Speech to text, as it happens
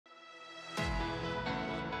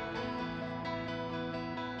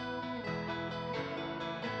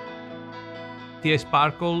TI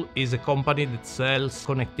Sparkle is a company that sells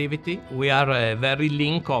connectivity. We are a very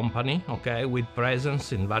lean company, okay, with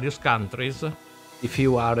presence in various countries. If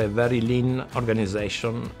you are a very lean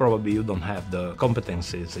organization, probably you don't have the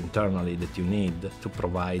competencies internally that you need to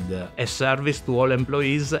provide a service to all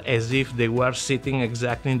employees as if they were sitting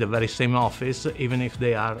exactly in the very same office, even if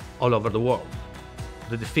they are all over the world.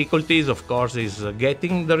 The difficulties, of course, is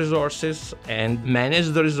getting the resources and manage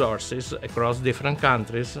the resources across different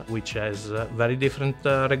countries, which has very different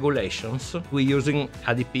regulations. We're using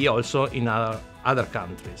ADP also in other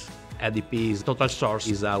countries. ADP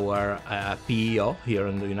TotalSource is our PEO here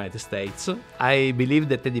in the United States. I believe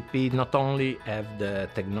that ADP not only have the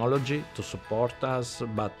technology to support us,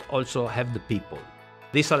 but also have the people.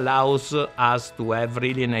 This allows us to have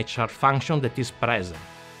really an HR function that is present.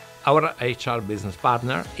 Our HR business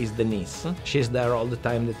partner is Denise. She's there all the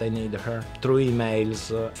time that I need her, through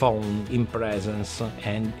emails, phone, in presence,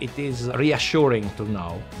 and it is reassuring to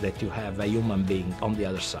know that you have a human being on the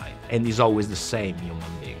other side, and is always the same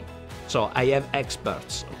human being. So I have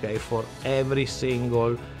experts, okay, for every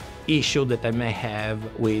single issue that I may have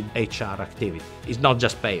with HR activity. It's not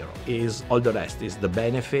just payroll, it's all the rest. It's the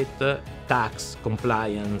benefit, tax,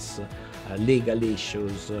 compliance, legal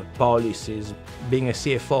issues, policies. Being a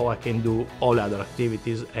CFO, I can do all other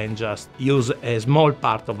activities and just use a small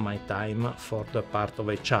part of my time for the part of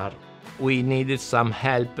HR. We needed some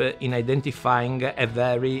help in identifying a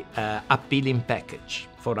very appealing package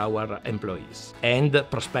for our employees and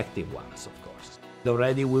prospective ones, of course.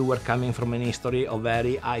 Already we were coming from an history of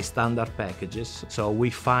very high standard packages, so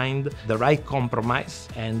we find the right compromise,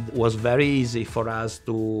 and it was very easy for us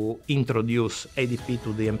to introduce ADP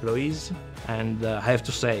to the employees. And I have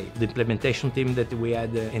to say, the implementation team that we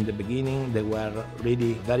had in the beginning, they were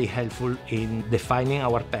really very helpful in defining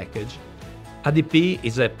our package. ADP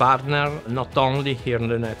is a partner not only here in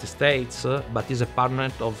the United States, but is a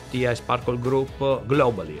partner of TI Sparkle Group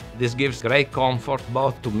globally. This gives great comfort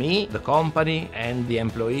both to me, the company, and the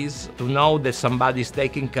employees to know that somebody is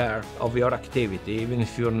taking care of your activity, even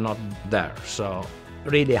if you're not there. So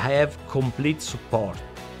really, I have complete support